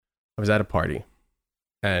I was at a party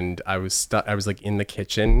and I was stuck. I was like in the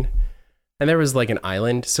kitchen and there was like an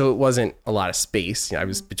island. So it wasn't a lot of space. You know, I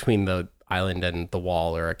was between the island and the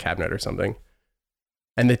wall or a cabinet or something.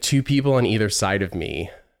 And the two people on either side of me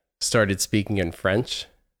started speaking in French.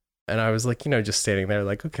 And I was like, you know, just standing there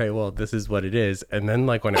like, okay, well, this is what it is. And then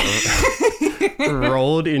like when it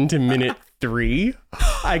rolled into minute 3,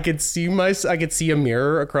 I could see a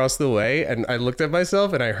mirror across the way. And I looked at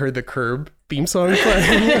myself and I heard the Curb theme song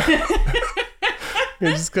playing.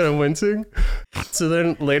 You're just kind of wincing. So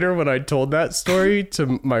then later when I told that story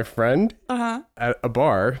to my friend at a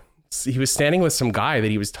bar, he was standing with some guy that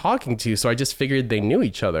he was talking to. So I just figured they knew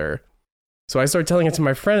each other. So I started telling it to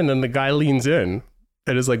my friend and then the guy leans in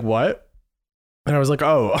and is like, what? And I was like,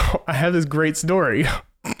 oh, I have this great story.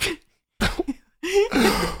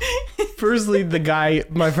 Firstly, the guy,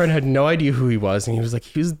 my friend had no idea who he was. And he was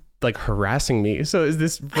like harassing me. So is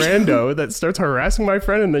this rando that starts harassing my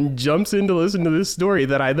friend and then jumps in to listen to this story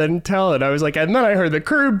that I then tell. And I was like, and then I heard the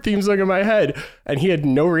Curb theme song in my head. And he had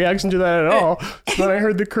no reaction to that at all. So then I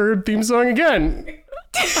heard the Curb theme song again.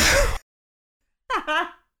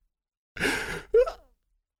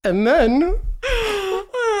 And then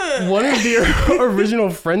one of the original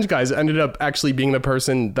French guys ended up actually being the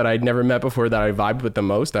person that I'd never met before that I vibed with the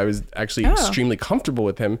most. I was actually extremely comfortable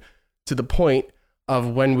with him to the point of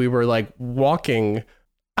when we were like walking,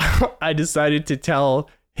 I decided to tell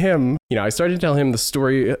him, you know, I started to tell him the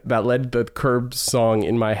story that led to the Curb song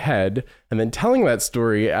in my head, and then telling that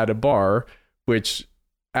story at a bar, which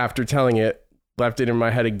after telling it, left it in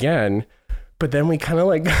my head again. But then we kind of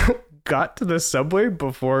like got to the subway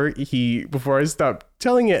before I stopped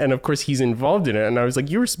telling it. And of course he's involved in it. And I was like,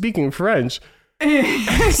 you were speaking French.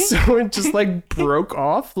 So it just like broke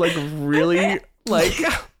off like really like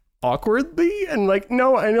awkwardly. And like,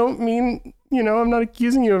 no, I don't mean, you know, I'm not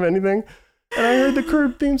accusing you of anything. And I heard the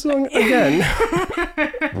Curb theme song again.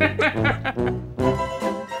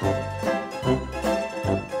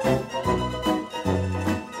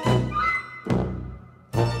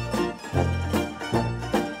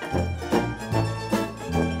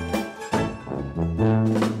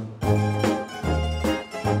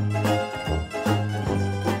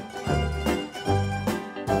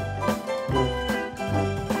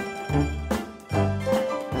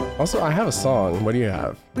 Also, I have a song. What do you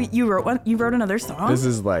have? Wait, you wrote one? You wrote another song? This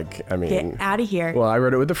is like, I mean... Get out of here. Well, I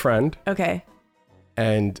wrote it with a friend. Okay.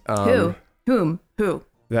 And... Who? Whom? Who?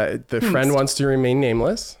 That the friend wants to remain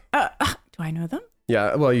nameless. Do I know them?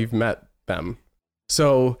 Yeah, well, you've met them.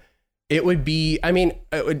 So it would be, I mean,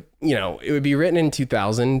 it would be written in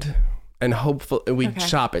 2000 and hopefully we'd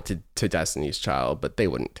shop it to Destiny's Child, but they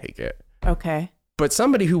wouldn't take it. Okay. But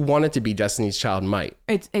somebody who wanted to be Destiny's Child might.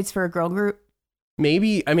 It's for a girl group?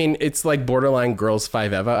 Maybe, I mean, it's like borderline Girls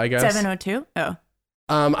 5 Eva, I guess. 702? Oh.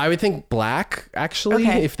 I would think Black, actually,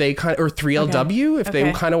 if they kind of, or 3LW, if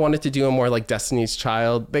they kind of wanted to do a more like Destiny's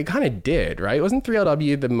Child, they kind of did, right? Wasn't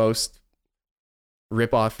 3LW the most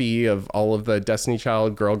rip-off-y of all of the Destiny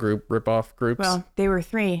Child girl group rip-off groups? Well, they were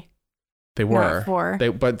 3. They were. Not 4.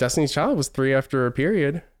 But Destiny's Child was 3 after a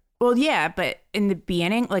period. Well, yeah, but in the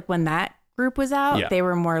beginning, like when that group was out, they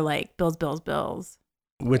were more like Bills.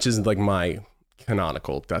 Which is like my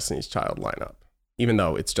canonical Destiny's Child lineup, even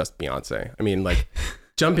though it's just Beyonce. I mean, like,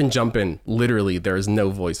 Jumpin', literally, there is no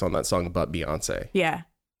voice on that song but Beyonce. Yeah,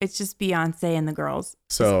 it's just Beyonce and the girls.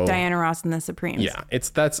 So it's Diana Ross and the Supremes. Yeah,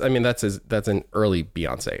 that's an early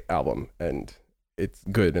Beyonce album, and it's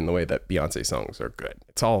good in the way that Beyonce songs are good.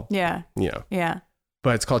 It's all yeah.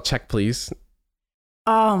 But it's called Check Please.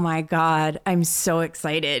 Oh my God, I'm so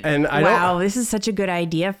excited. And this is such a good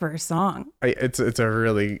idea for a song. It's a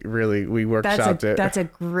really, really, we workshopped it. That's a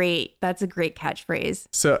great catchphrase.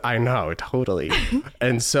 So I know, totally.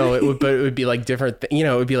 And so it would be like different,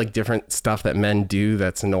 it would be like different stuff that men do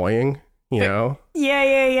that's annoying, Yeah.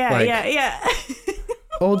 Like, yeah.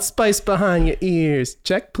 Old Spice behind your ears.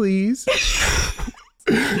 Check, please.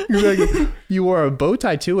 You're like, you wore a bow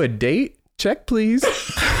tie to a date? Check, please.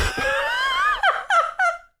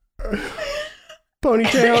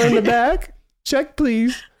 Ponytail in the back? Check,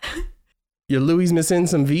 please. Your Louis missing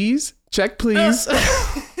some V's? Check, please.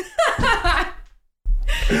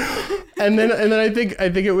 and then I think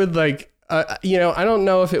it would like, I don't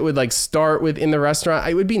know if it would like start with in the restaurant.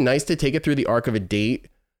 It would be nice to take it through the arc of a date,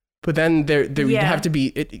 but then there would have to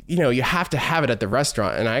be, you have to have it at the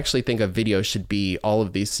restaurant. And I actually think a video should be all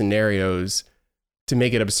of these scenarios to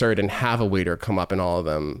make it absurd and have a waiter come up in all of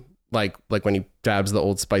them. Like when he dabs the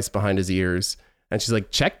Old Spice behind his ears and she's like,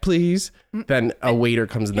 check, please. Then a waiter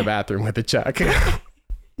comes in the bathroom with a check,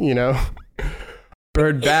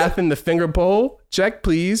 Bird bath in the finger bowl. Check,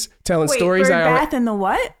 please. Telling stories. Bird bath in the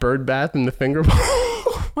what? Bird bath in the finger bowl.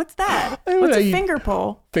 What's that? What's a finger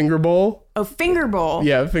bowl? Finger bowl. Oh, finger bowl.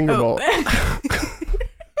 Yeah, finger bowl.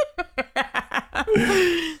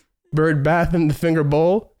 Bird bath in the finger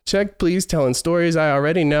bowl. Check, please. Telling stories I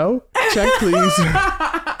already know. Check, please.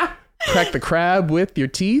 Crack the crab with your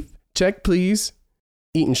teeth. Check, please.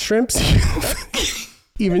 Eating shrimps.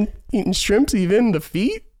 Even the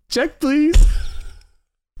feet. Check, please.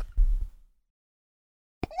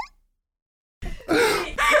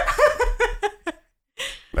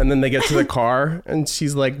 And then they get to the car and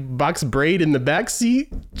she's like, box braid in the back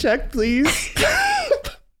seat. Check, please.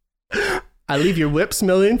 I leave your whip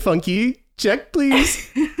smelling funky. Check, please.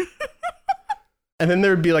 And then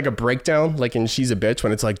there would be like a breakdown, like in She's a Bitch,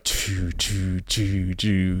 when it's like,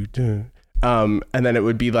 and then it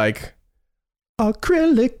would be like,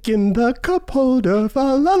 acrylic in the cup holder,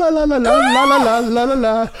 la la la la la la la la la la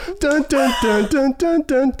la, dun dun dun dun dun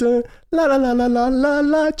dun dun, la la la la la la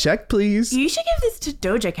la. Check, please. You should give this to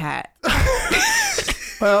Doja Cat.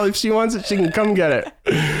 Well, if she wants it, she can come get it.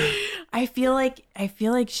 I feel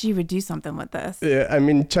like she would do something with this. Yeah, I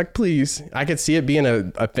mean, check, please. I could see it being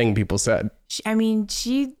a thing people said. She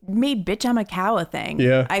made Bitch I'm a Cow a thing.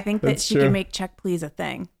 Yeah, I think that she can make check, please a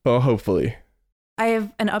thing. Well, hopefully. I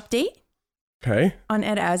have an update. Okay. On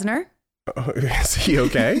Ed Asner. Is he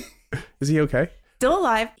okay? Is he okay? Still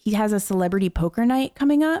alive. He has a celebrity poker night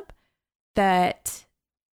coming up that,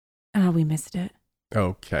 we missed it.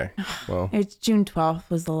 Okay. Well. It's June 12th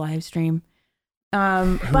was the live stream.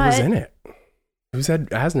 Who was in it? Who's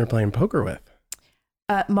Ed Asner playing poker with?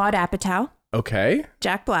 Maude Apatow. Okay.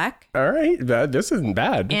 Jack Black. All right. This isn't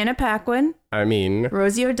bad. Anna Paquin. I mean.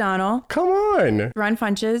 Rosie O'Donnell. Come on. Ron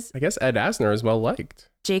Funches. I guess Ed Asner is well liked.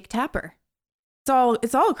 Jake Tapper.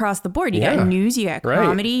 It's all across the board. You got news, you got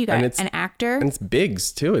comedy, you got an actor. And it's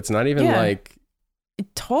bigs too. It's not even like.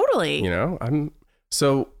 Totally.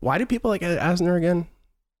 So why do people like Ed Asner again?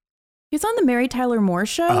 He was on the Mary Tyler Moore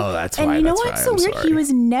Show. Oh, that's why. And you know what's so weird? Sorry. He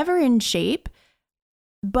was never in shape,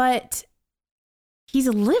 but he's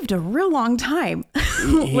lived a real long time.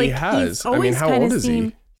 He has. I mean, how old is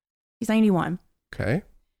he? He's 91. Okay.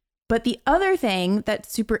 But the other thing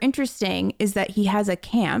that's super interesting is that he has a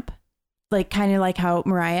camp, like kind of like how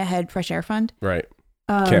Mariah had Fresh Air Fund. Right.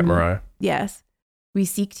 Camp Mariah. Yes. We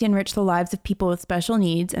seek to enrich the lives of people with special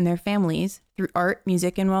needs and their families through art,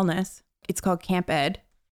 music, and wellness. It's called Camp Ed.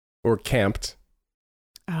 Or Camped.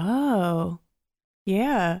 Oh,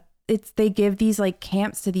 yeah. They give these like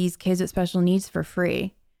camps to these kids with special needs for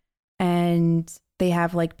free. And they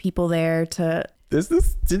have like people there to...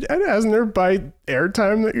 Did Ed Asner buy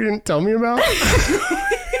airtime that you didn't tell me about?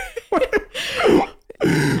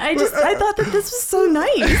 I thought that this was so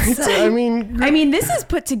nice. I mean, this is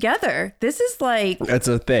put together. This is like... That's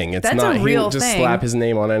a thing. It's not, a real thing. Just slap his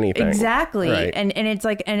name on anything. Exactly. Right. And it's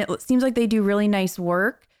like, and it seems like they do really nice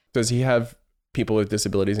work. Does he have people with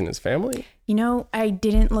disabilities in his family? I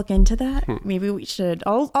didn't look into that. Maybe we should.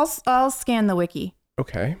 I'll scan the wiki.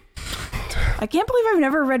 Okay. I can't believe I've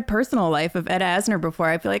never read Personal Life of Ed Asner before.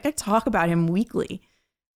 I feel like I talk about him weekly.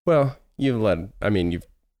 Well, you've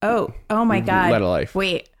Oh my God. led a life.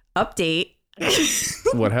 Wait, update.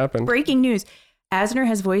 What happened? Breaking news. Asner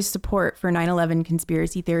has voiced support for 9/11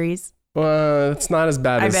 conspiracy theories. Well, it's not as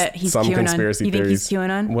bad as some QAnon. Conspiracy you theories. Think he's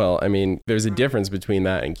QAnon? Well, I mean, there's a difference between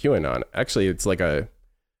that and QAnon. Actually, it's like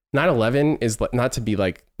 9/11 is not to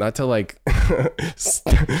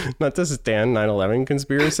stand 9/11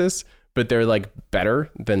 conspiracists, but they're like better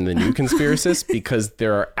than the new conspiracists because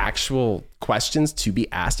there are actual questions to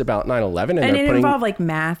be asked about 9/11 and it involved like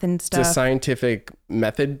math and stuff. It's a scientific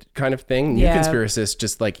method kind of thing. New conspiracists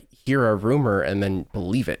just like hear a rumor and then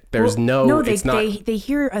believe it. There's they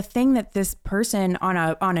hear a thing that this person on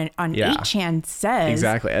 8chan says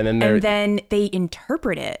exactly, and then they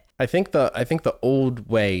interpret it. I think the old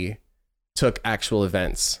way took actual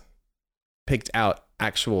events, picked out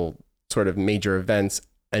actual sort of major events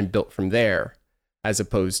and built from there, as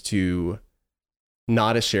opposed to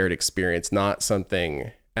not a shared experience, not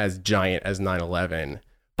something as giant as 9/11.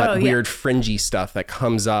 But weird fringy stuff that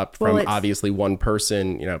comes up from obviously one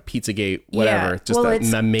person, Pizzagate, whatever. Just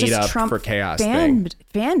a made up Trump for chaos thing.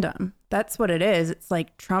 Fandom. That's what it is. It's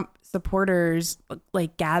like Trump supporters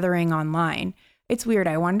like gathering online. It's weird.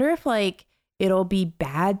 I wonder if like it'll be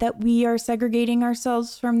bad that we are segregating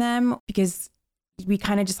ourselves from them because we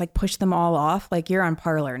kind of just like push them all off. Like you're on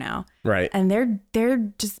Parler now. Right. And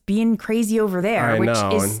they're just being crazy over there, which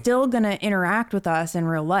is still going to interact with us in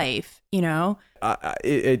real life,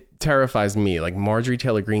 It terrifies me. Like Marjorie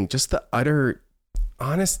Taylor Greene, just the utter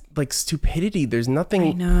honest like stupidity. There's nothing.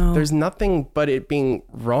 I know. There's nothing but it being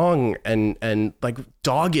wrong and like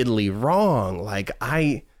doggedly wrong. Like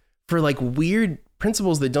for like weird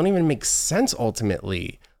principles that don't even make sense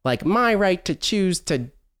ultimately. Like my right to choose to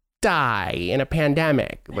die in a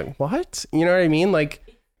pandemic. Like what? You know what I mean? Like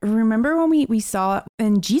remember when we saw it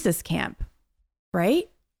in Jesus Camp, right?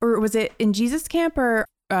 Or was it in Jesus Camp or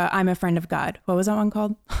I'm a Friend of God? What was that one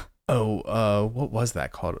called? What was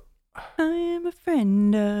that called? I am a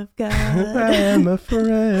friend of God. I am a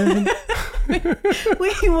friend. Wait,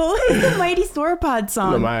 what was the Mighty Sauropod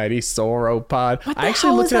song? The Mighty Sauropod. What the I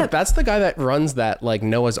actually hell looked is it up. that? That's the guy that runs that like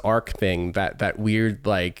Noah's Ark thing, that weird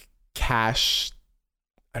like cash,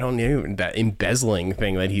 I don't know, that embezzling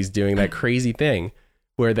thing that he's doing, that crazy thing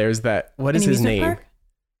where there's that, what is his name? Park?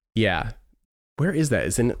 Yeah. Where is that?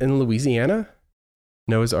 Is it in Louisiana?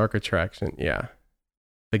 Noah's Ark attraction. Yeah.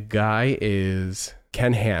 The guy is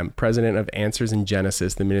Ken Ham, president of Answers in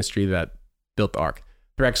Genesis, the ministry that built the Ark.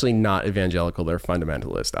 They're actually not evangelical. They're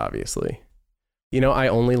fundamentalist, obviously. You know, I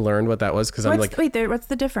only learned what that was because I'm like... Wait, what's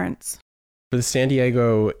the difference? For the San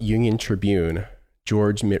Diego Union Tribune,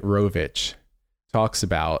 George Mitrovich talks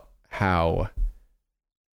about how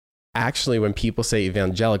actually when people say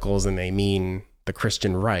evangelicals and they mean the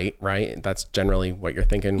Christian right? That's generally what you're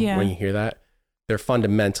thinking when you hear that. They're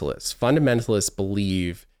fundamentalists. Fundamentalists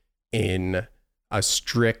believe in a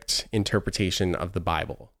strict interpretation of the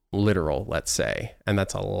Bible, literal, let's say. And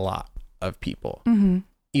that's a lot of people. Mm-hmm.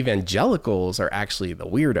 Evangelicals are actually the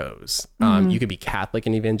weirdos. You could be Catholic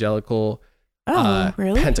and evangelical. Oh,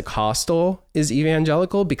 really? Pentecostal is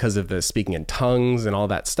evangelical because of the speaking in tongues and all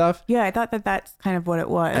that stuff. Yeah, I thought that's kind of what it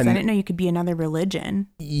was. And I didn't know you could be another religion.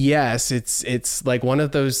 Yes, it's like one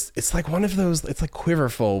of those. It's like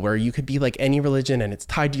Quiverful, where you could be like any religion and it's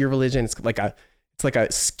tied to your religion. It's like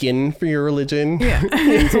a skin for your religion. Yeah,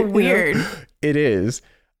 it's weird. You know? It is.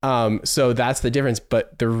 So that's the difference.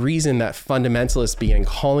 But the reason that fundamentalists began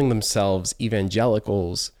calling themselves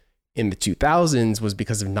evangelicals in the 2000s was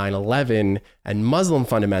because of 9/11, and Muslim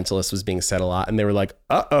fundamentalists was being said a lot, and they were like,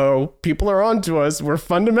 people are onto us, we're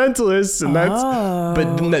fundamentalists. And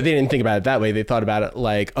but they didn't think about it that way. They thought about it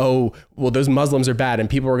like, those Muslims are bad and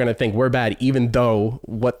people are going to think we're bad, even though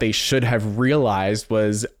what they should have realized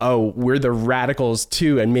was, we're the radicals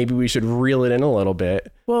too, and maybe we should reel it in a little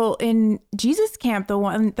bit. Well, in Jesus Camp, the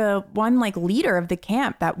one like leader of the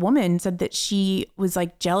camp, that woman said that she was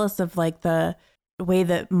like jealous of like the way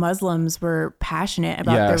that Muslims were passionate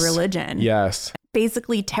about their religion. Yes.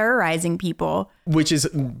 Basically terrorizing people. Which is,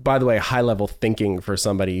 by the way, high level thinking for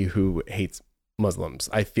somebody who hates Muslims.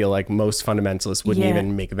 I feel like most fundamentalists wouldn't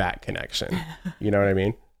even make that connection. You know what I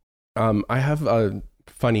mean? I have a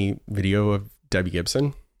funny video of Debbie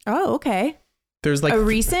Gibson. Oh, okay. There's like a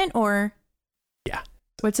recent or? Yeah.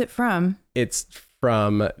 What's it from? It's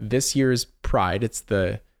from this year's Pride. It's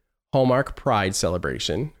the Hallmark Pride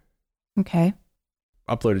celebration. Okay.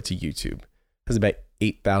 Uploaded to YouTube. It has about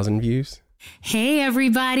 8,000 views. Hey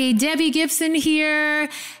everybody, Debbie Gibson here.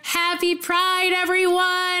 Happy Pride,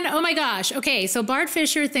 everyone. Oh my gosh. Okay, so Bart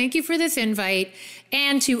Fisher, thank you for this invite.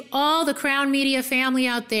 And to all the Crown Media family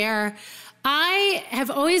out there, I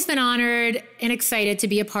have always been honored and excited to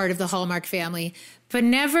be a part of the Hallmark family, but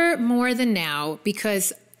never more than now,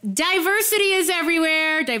 because diversity is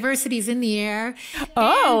everywhere. Diversity is in the air.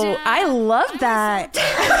 Oh, I love that.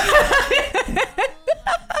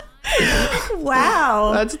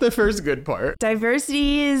 Wow. That's the first good part.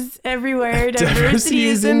 Diversity is everywhere. Diversity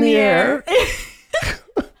is in the air.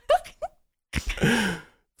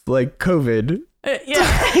 Like COVID.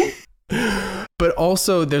 Yeah. But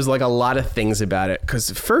also there's like a lot of things about it.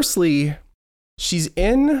 Because firstly, she's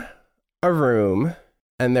in a room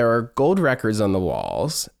and there are gold records on the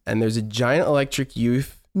walls and there's a giant Electric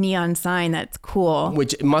Youth neon sign that's cool.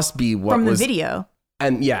 Which must be what from the was, video.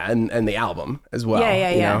 And and the album as well.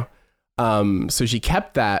 Yeah. You know? So she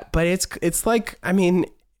kept that, but it's like, I mean,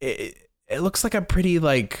 it looks like a pretty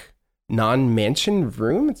like non-mansion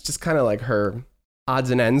room. It's just kind of like her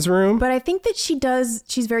odds and ends room. But I think that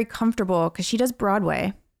she's very comfortable because she does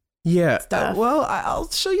Broadway. Yeah. Stuff. Well, I'll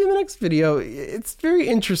show you the next video. It's very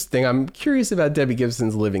interesting. I'm curious about Debbie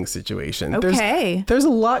Gibson's living situation. Okay. There's a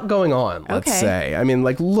lot going on, let's say. I mean,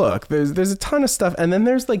 like, look, there's a ton of stuff. And then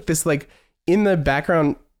there's like this, like in the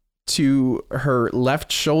background to her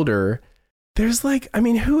left shoulder, there's like, I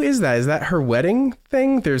mean, who is that? Is that her wedding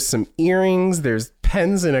thing? There's some earrings. There's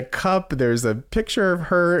pens in a cup. There's a picture of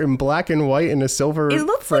her in black and white in a silver frame. It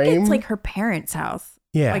looks like it's like her parents' house.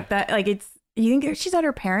 Yeah. Like that. Like you think she's at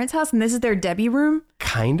her parents' house and this is their Debbie room?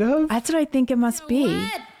 Kind of. That's what I think it must be.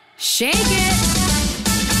 Shake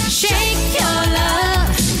it. Shake your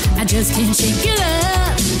love. I just can't shake your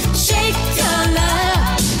love. Shake your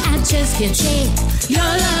love. I just can't shake your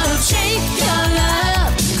love. Shake your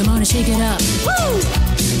love. Come on and shake it up. Woo!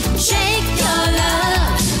 Shake your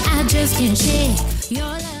love. I just can't shake your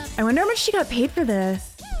love. I wonder how much she got paid for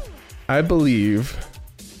this. I believe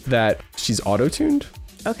that she's auto-tuned.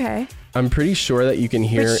 Okay. I'm pretty sure that you can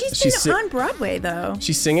hear. But she's been on Broadway, though.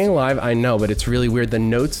 She's singing live, I know, but it's really weird. The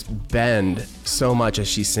notes bend so much as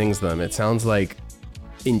she sings them. It sounds like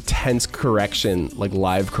intense correction, like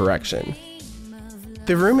live correction.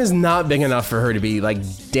 The room is not big enough for her to be like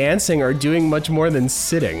dancing or doing much more than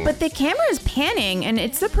sitting. But the camera is panning, and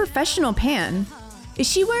it's a professional pan. Is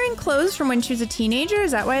she wearing clothes from when she was a teenager?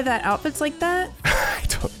 Is that why that outfit's like that? I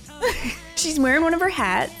don't. She's wearing one of her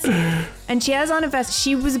hats, and she has on a vest.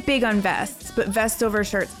 She was big on vests, but vests over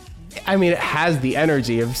shirts. I mean, it has the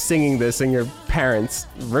energy of singing this in your parents'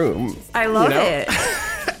 room. I love it.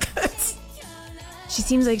 She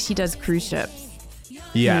seems like she does cruise ships.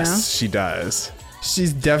 Yes, she does.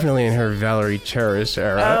 She's definitely in her Valerie Cherish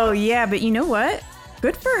era. Oh yeah, but you know what?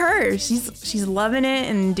 Good for her. She's loving it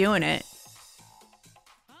and doing it.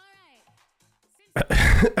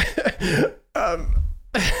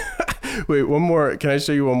 Wait, one more. Can I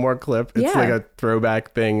show you one more clip? It's like a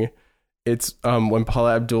throwback thing. It's when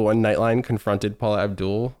Paula Abdul and Nightline confronted Paula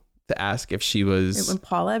Abdul to ask if she was. When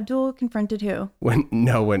Paula Abdul confronted who? When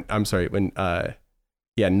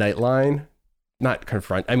Nightline, not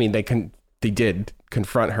confront. I mean, they did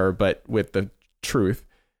confront her, but with the truth.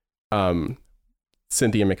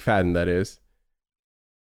 Cynthia McFadden, that is.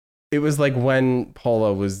 It was like when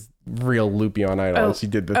Paula was real loopy on Idol. And she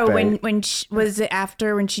did the thing. Was it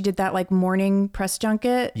after when she did that like morning press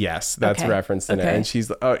junket? Yes, that's referenced in it. And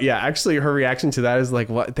she's, oh yeah, actually her reaction to that is like,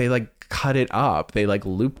 what? They like cut it up. They like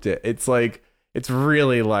looped it. It's like, it's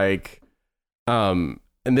really like, and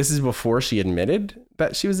this is before she admitted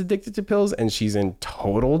that she was addicted to pills, and she's in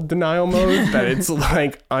total denial mode that it's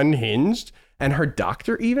like unhinged. And her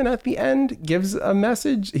doctor even at the end gives a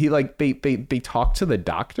message. He like, they talk to the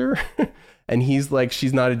doctor and he's like,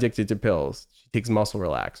 she's not addicted to pills. She takes muscle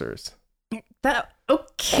relaxers.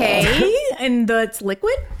 Okay. And that's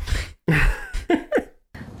liquid?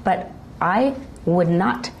 But I would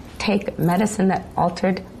not take medicine that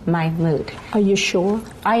altered my mood. Are you sure?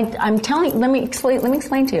 I'm telling, let me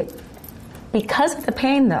explain to you. Because of the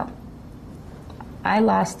pain though, I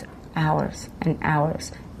lost hours and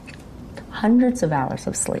hours, hundreds of hours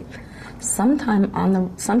of sleep. Sometimes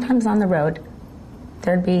on the road,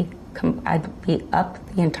 I'd be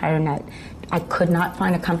up the entire night. I could not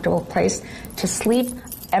find a comfortable place to sleep.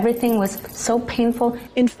 Everything was so painful.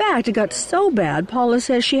 In fact, it got so bad, Paula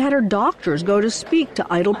says she had her doctors go to speak to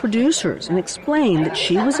Idol producers and explain that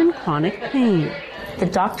she was in chronic pain. The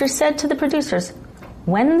doctor said to the producers,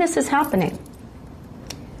 when this is happening,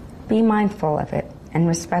 be mindful of it and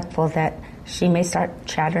respectful that she may start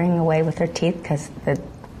chattering away with her teeth because the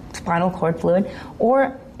spinal cord fluid,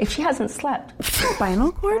 or if she hasn't slept.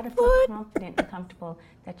 Spinal cord fluid? Confident and comfortable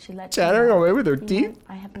that she let chattering away with her teeth?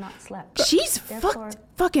 I have not slept. She's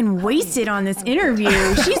fucking wasted on this interview.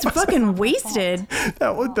 She's fucking wasted.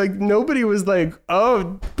 That was like, nobody was like,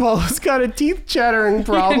 oh, Paula's got a teeth chattering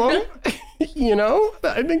problem. You know?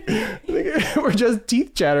 I think we're just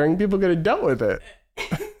teeth chattering. People could have dealt with it.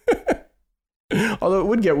 Although it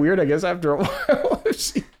would get weird, I guess, after a while if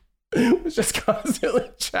she was just constantly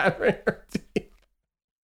chattering her teeth.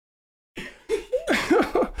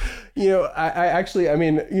 You know, I actually, I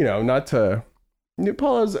mean, you know, not to,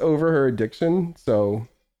 Paula's over her addiction, so,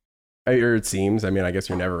 or it seems, I mean, I guess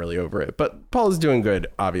you're never really over it, but Paula's doing good,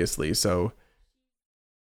 obviously, so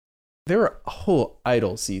there were whole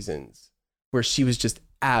Idol seasons where she was just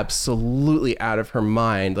absolutely out of her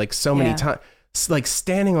mind, like so many times, like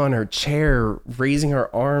standing on her chair, raising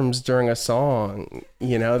her arms during a song,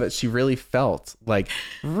 you know, that she really felt, like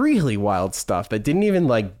really wild stuff that didn't even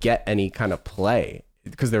like get any kind of play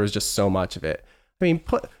because there was just so much of it. I mean,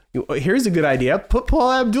 here's a good idea. Put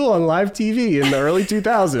Paula Abdul on live TV in the early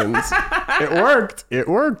 2000s. It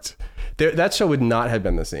worked. That show would not have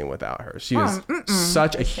been the same without her. She was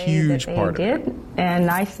such a huge part of it. And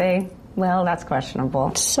I say, well, that's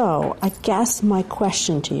questionable. So, I guess my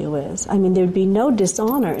question to you is, I mean, there'd be no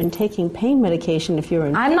dishonor in taking pain medication if you're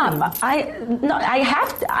in pain. I'm not. I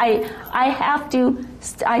have to.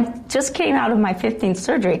 I just came out of my 15th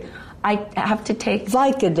surgery. I have to take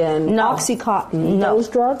Vicodin, Oxycontin, those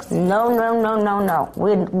drugs? No.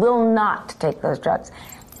 We will not take those drugs.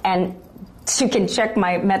 And you can check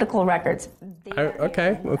my medical records.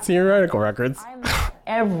 Okay, let's see your medical records.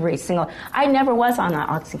 I never was on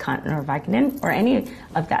Oxycontin or Vicodin or any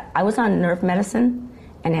of that. I was on nerve medicine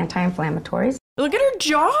and anti-inflammatories. Look at her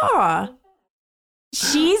jaw.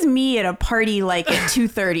 She's me at a party like at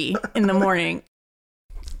 2:30 in the morning.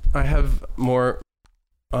 I have more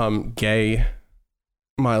gay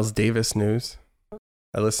Miles Davis news.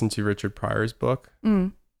 I listened to Richard Pryor's book,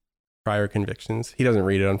 Pryor Convictions. He doesn't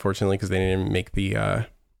read it, unfortunately, because they didn't even make the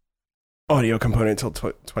audio component until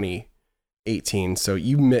 2018. So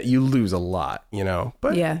you lose a lot, you know,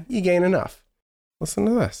 but you gain enough. Listen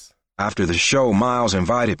to this. After the show, Miles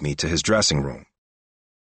invited me to his dressing room.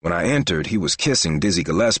 When I entered, he was kissing Dizzy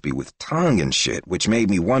Gillespie with tongue and shit, which made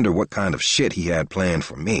me wonder what kind of shit he had planned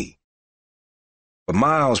for me. But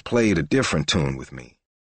Miles played a different tune with me.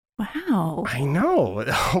 Wow. I know.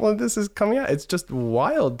 All of this is coming out. It's just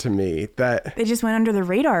wild to me that they just went under the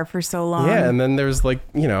radar for so long. Yeah, and then there's like,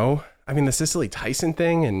 you know, I mean, the Cicely Tyson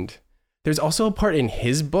thing, and there's also a part in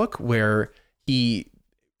his book where he,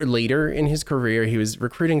 later in his career, he was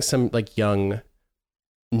recruiting some like young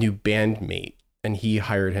new bandmate, and he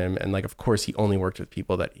hired him, and like, of course, he only worked with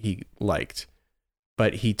people that he liked.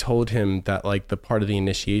 But he told him that like the part of the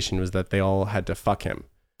initiation was that they all had to fuck him.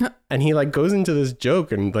 And he like goes into this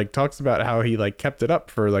joke and like talks about how he like kept it up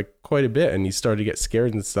for like quite a bit, and he started to get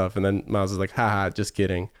scared and stuff. And then Miles was like, haha, just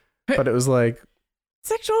kidding. But it was like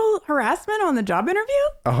sexual harassment on the job interview?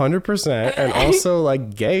 100%. And also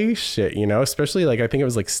like gay shit, you know, especially like, I think it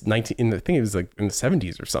was like I think it was like in the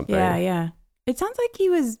 70s or something. Yeah. It sounds like he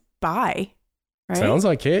was bi, right? Sounds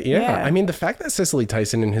like it. Yeah. I mean, the fact that Cicely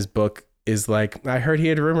Tyson in his book is like, I heard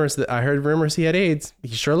rumors he had AIDS.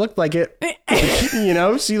 He sure looked like it. You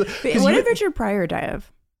know, what did Richard Pryor die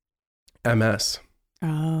of? MS.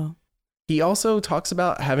 Oh. He also talks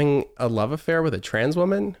about having a love affair with a trans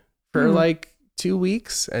woman for like 2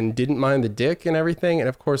 weeks and didn't mind the dick and everything. And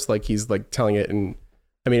of course, like he's like telling it, and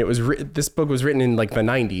I mean, this book was written in like the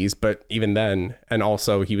 90s, but even then, and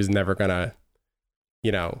also he was never gonna,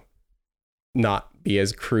 you know, not be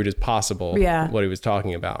as crude as possible. Yeah. What he was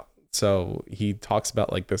talking about. So he talks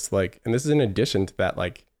about like this, like, and this is in addition to that,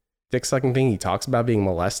 like dick sucking thing. He talks about being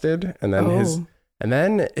molested, and then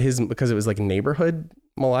his, because it was like neighborhood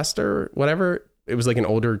molester, whatever. It was like an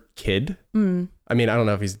older kid. I mean, I don't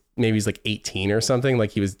know if maybe he's like 18 or something.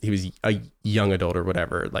 Like he was a young adult or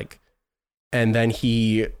whatever. Like, and then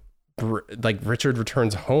Richard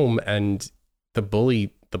returns home, and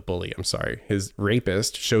his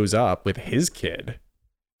rapist shows up with his kid.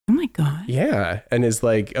 Oh my God. Yeah. And is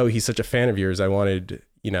like, oh, he's such a fan of yours. I wanted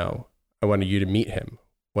you to meet him,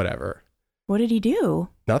 whatever. What did he do?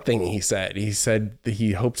 Nothing, he said. He said that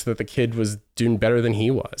he hoped that the kid was doing better than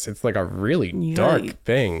he was. It's like a really dark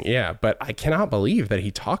thing. Yeah. But I cannot believe that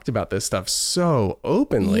he talked about this stuff so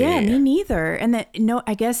openly. Yeah, me neither. And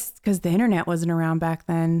I guess because the internet wasn't around back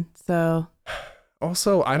then. So.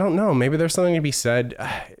 Also, I don't know. Maybe there's something to be said.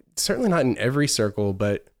 Certainly not in every circle,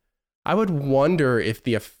 but I would wonder if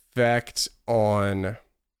the effect on,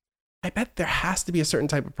 I bet there has to be a certain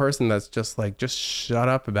type of person that's just like, just shut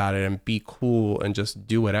up about it and be cool and just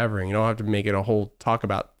do whatever. And you don't have to make it a whole talk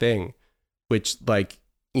about thing, which like,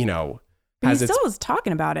 you know, he still was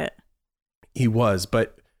talking about it. He was,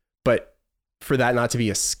 but for that not to be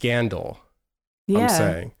a scandal, I'm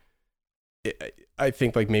saying, I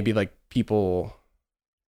think like maybe like people,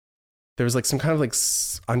 there was like some kind of like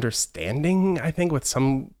understanding, I think, with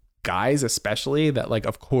some guys especially, that like,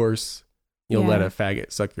 of course you'll let a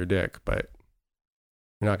faggot suck your dick, but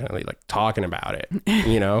you're not gonna like talking about it,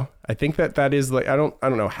 you know. I think that is like, I don't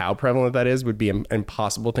know how prevalent that is, would be an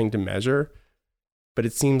impossible thing to measure, but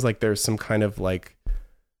it seems like there's some kind of like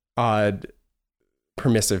odd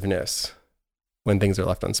permissiveness when things are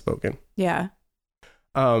left unspoken. Yeah.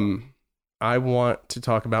 I want to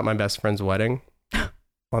talk about my best friend's wedding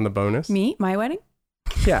on the bonus. My wedding?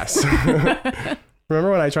 Yes.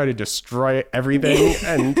 Remember when I tried to destroy everything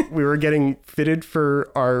and we were getting fitted for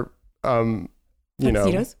our,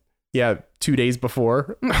 tuxedos? 2 days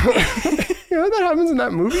before. You know that happens in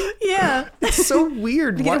that movie? Yeah. It's so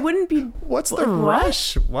weird. It wouldn't be. What's the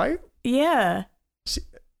rush? Why? Yeah.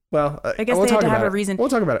 I guess they had to have a reason. We'll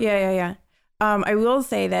talk about it. Yeah. I will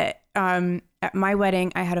say that at my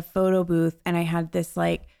wedding, I had a photo booth, and I had this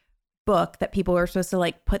like book that people were supposed to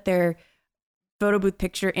like put their photo booth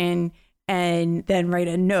picture in and then write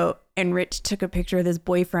a note. And Rich took a picture of his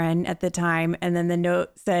boyfriend at the time, and then the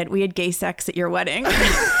note said, "We had gay sex at your wedding."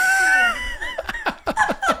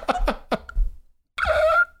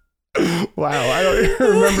 Wow, I don't even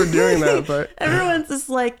remember doing that, but everyone's just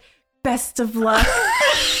like, "Best of luck."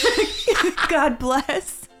 God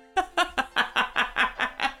bless.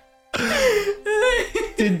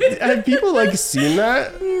 Have people like seen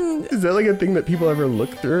that? Is that like a thing that people ever look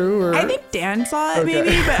through? Or? I think Dan saw it Okay.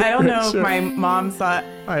 maybe, but I don't know Sure. if my mom saw it.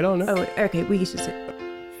 I don't know. Oh, okay, we should say.